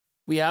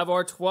we have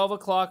our 12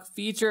 o'clock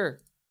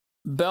feature,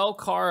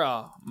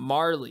 Belcarra,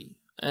 Marley.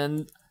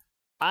 And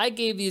I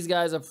gave these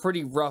guys a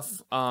pretty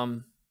rough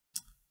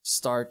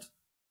start.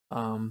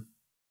 I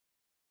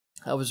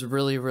was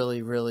really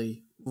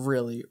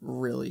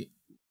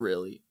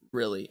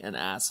an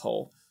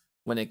asshole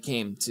when it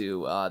came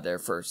to their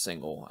first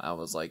single. I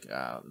was like,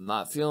 I'm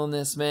not feeling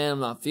this, man. I'm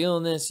not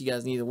feeling this. You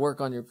guys need to work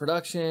on your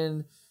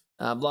production.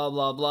 Blah,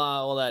 blah,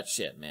 blah, all that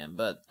shit, man.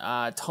 But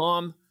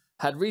Tom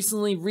had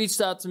recently reached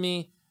out to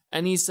me,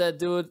 and he said,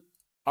 dude,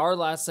 our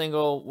last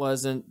single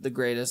wasn't the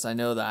greatest. I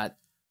know that.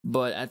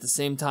 But at the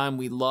same time,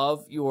 we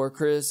love your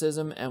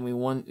criticism, and we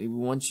want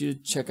you to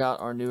check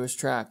out our newest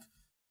track.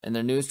 And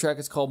their newest track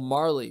is called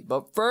Marley.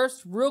 But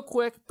first, real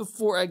quick,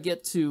 before I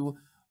get to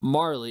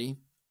Marley,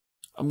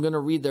 I'm going to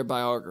read their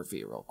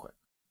biography real quick.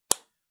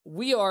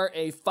 We are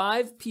a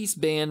 5-piece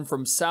band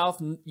from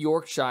South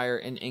Yorkshire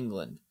in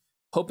England,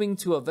 hoping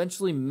to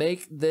eventually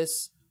make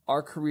this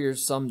our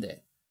careers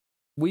someday.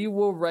 We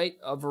will write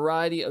a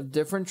variety of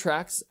different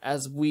tracks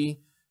as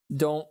we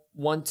don't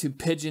want to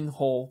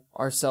pigeonhole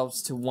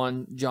ourselves to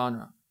one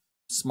genre.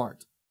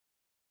 Smart.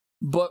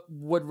 But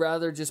would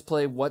rather just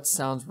play what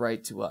sounds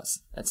right to us.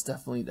 That's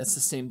the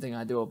same thing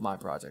I do with my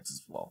projects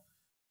as well.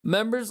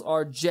 Members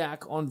are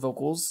Jack on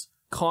vocals,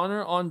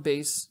 Connor on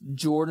bass,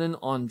 Jordan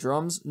on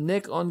drums,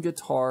 Nick on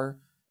guitar,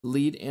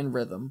 lead and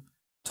rhythm,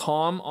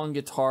 Tom on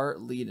guitar,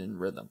 lead and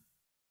rhythm.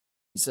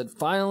 He said,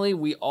 finally,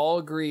 we all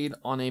agreed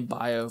on a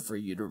bio for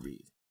you to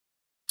read.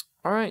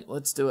 All right,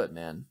 let's do it,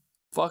 man.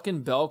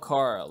 Fucking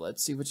Belcarra.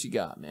 Let's see what you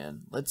got,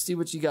 man. Let's see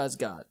what you guys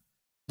got.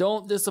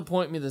 Don't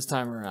disappoint me this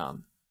time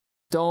around.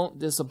 Don't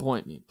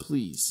disappoint me,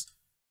 please.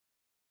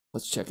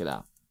 Let's check it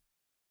out.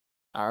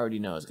 I already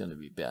know it's going to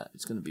be bad.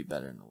 It's going to be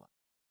better than the last.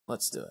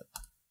 Let's do it.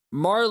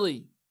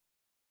 Marley.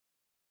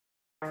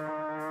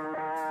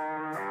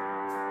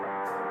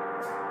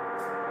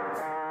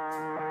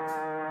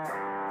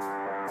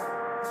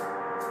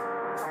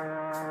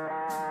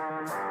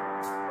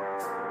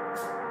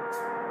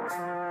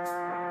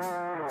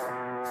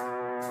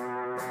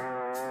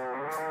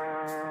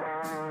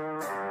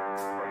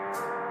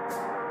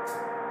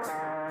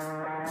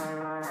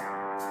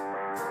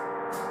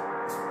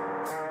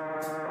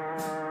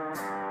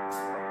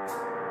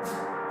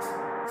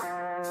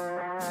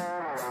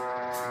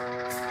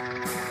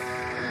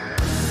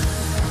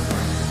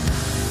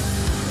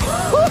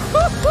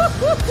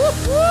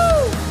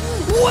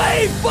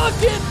 Way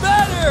fucking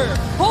better!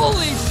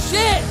 Holy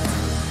shit!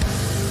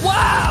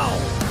 Wow!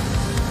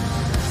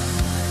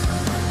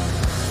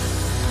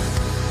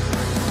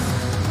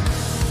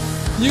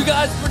 You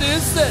guys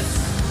produced this!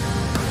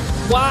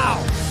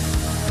 Wow!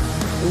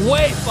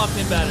 Way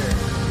fucking better!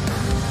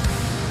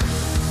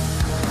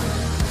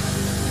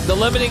 The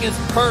limiting is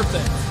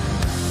perfect.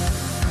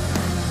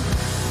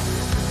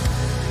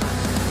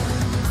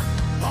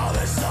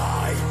 Other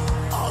side,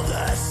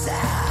 other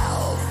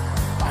self.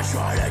 I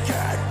try to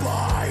get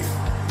by,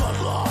 but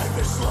life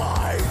is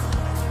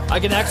life. I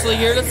can actually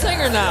hear the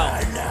singer now.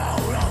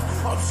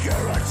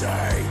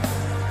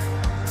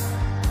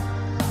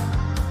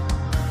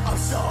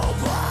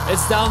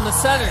 It's down the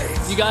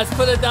center. You guys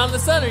put it down the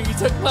center. You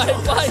took my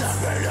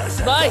advice.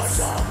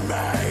 Nice.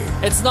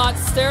 It's not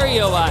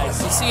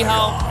stereoized. You see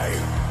how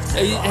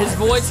his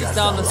voice is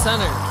down the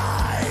center.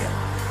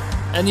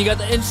 And you got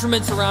the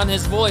instruments around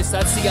his voice.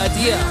 That's the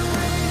idea.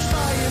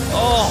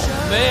 Oh,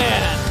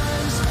 man.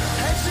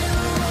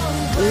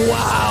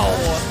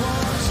 Wow.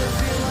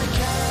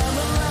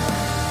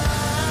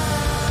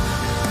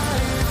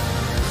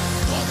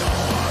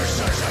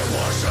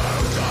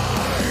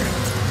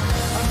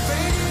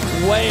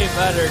 Way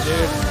better,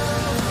 dude.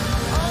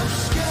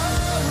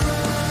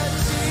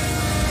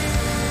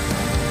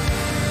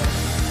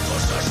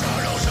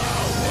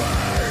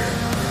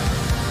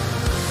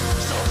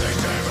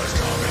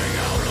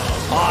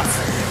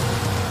 Awesome.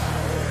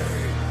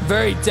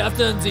 Very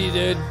Deftones-y,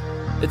 dude.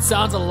 It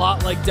sounds a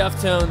lot like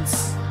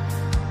Deftones.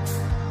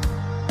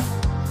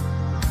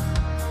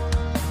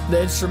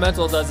 The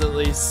instrumental does, at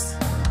least.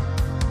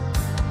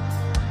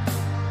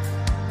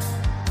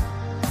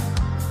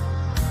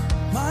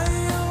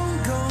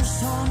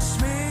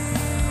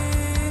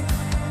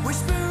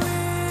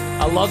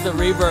 I love the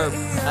reverb.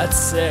 That's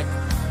sick.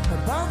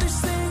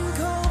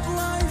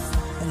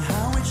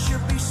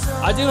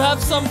 I do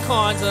have some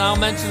cons, and I'll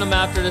mention them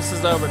after this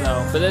is over,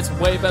 though. But it's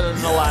way better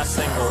than the last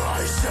single.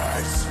 With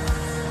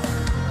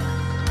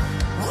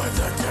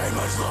the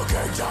demons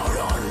looking down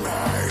on me,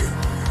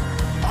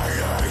 I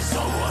need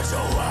someone to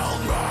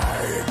help me.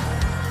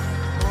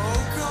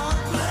 Oh God,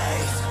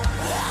 please.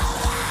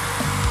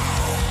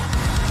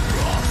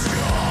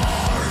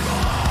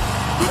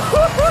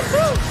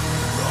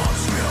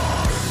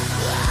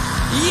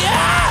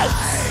 Yes!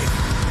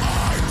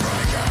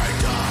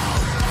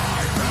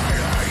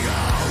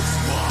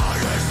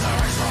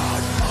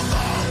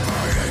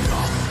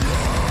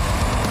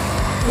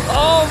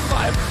 Oh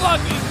my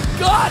fucking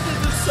God, this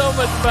is so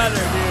much better,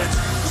 dude.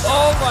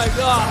 Oh my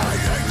God.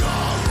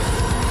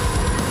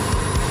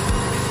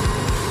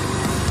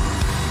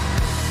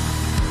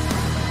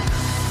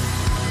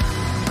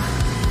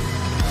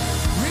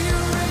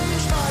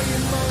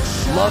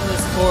 Love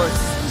this chorus.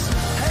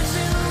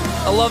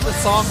 I love the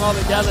song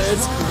altogether.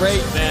 It's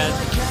great, man.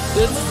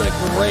 This is a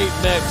great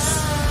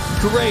mix.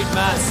 Great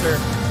master.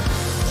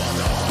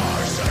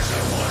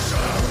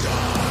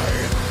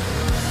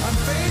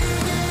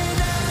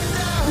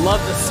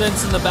 Love the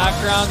synths in the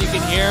background. You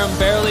can hear them.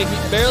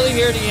 Barely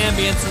hear the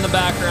ambience in the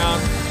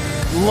background.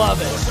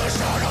 Love it.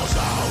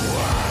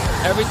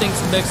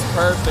 Everything's mixed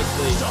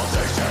perfectly.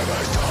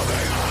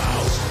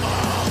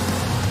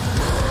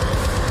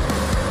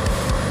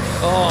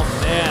 Oh,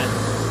 man.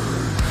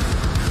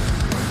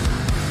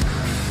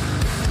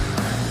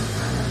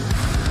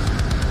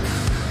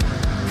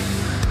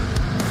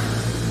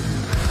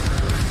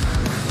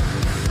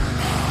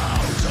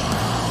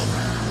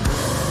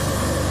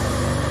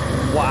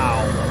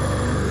 Wow.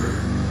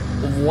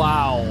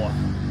 Wow.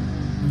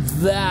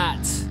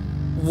 That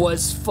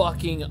was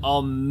fucking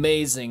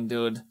amazing,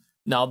 dude.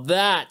 Now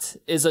that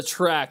is a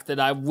track that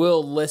I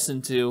will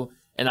listen to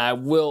and I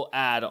will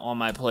add on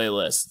my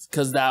playlist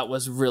because that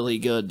was really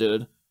good,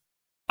 dude.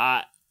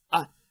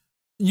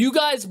 You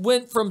guys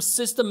went from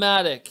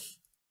systematic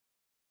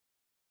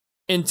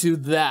into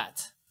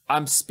that.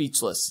 I'm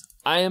speechless.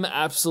 I am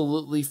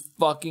absolutely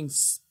fucking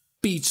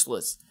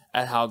speechless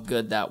at how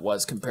good that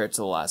was compared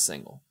to the last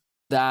single.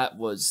 That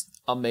was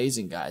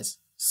amazing, guys.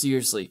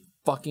 Seriously,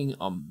 fucking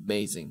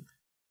amazing.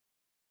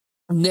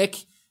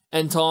 Nick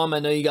and Tom, I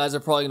know you guys are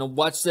probably going to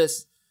watch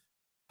this.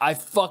 I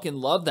fucking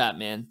love that,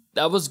 man.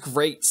 That was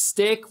great.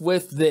 Stick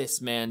with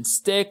this, man.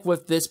 Stick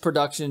with this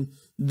production,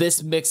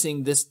 this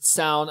mixing, this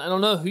sound. I don't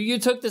know who you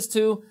took this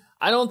to.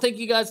 I don't think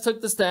you guys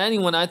took this to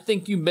anyone. I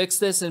think you mixed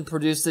this and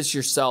produced this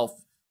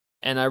yourself.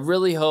 And I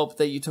really hope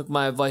that you took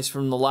my advice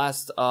from the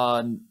last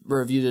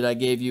review that I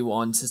gave you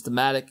on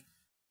Systematic.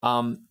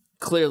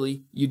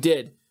 Clearly, you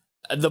did.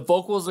 The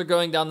vocals are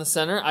going down the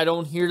center. I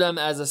don't hear them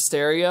as a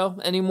stereo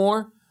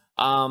anymore.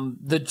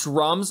 The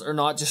drums are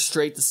not just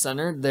straight to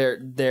center.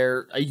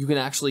 You can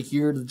actually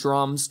hear the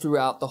drums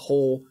throughout the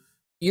whole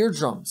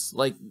eardrums.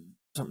 Like,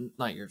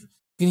 not eardrums.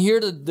 You can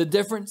hear the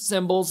different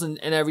cymbals and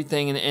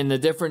everything, and the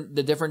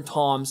different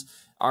toms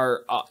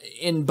are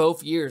in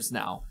both ears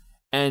now.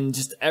 And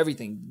just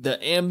everything. The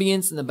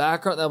ambience in the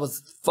background, that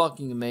was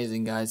fucking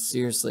amazing, guys.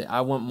 Seriously,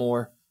 I want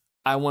more.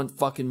 I want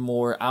fucking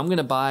more. I'm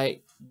gonna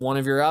buy one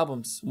of your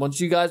albums. Once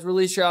you guys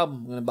release your album,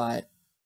 I'm gonna buy it.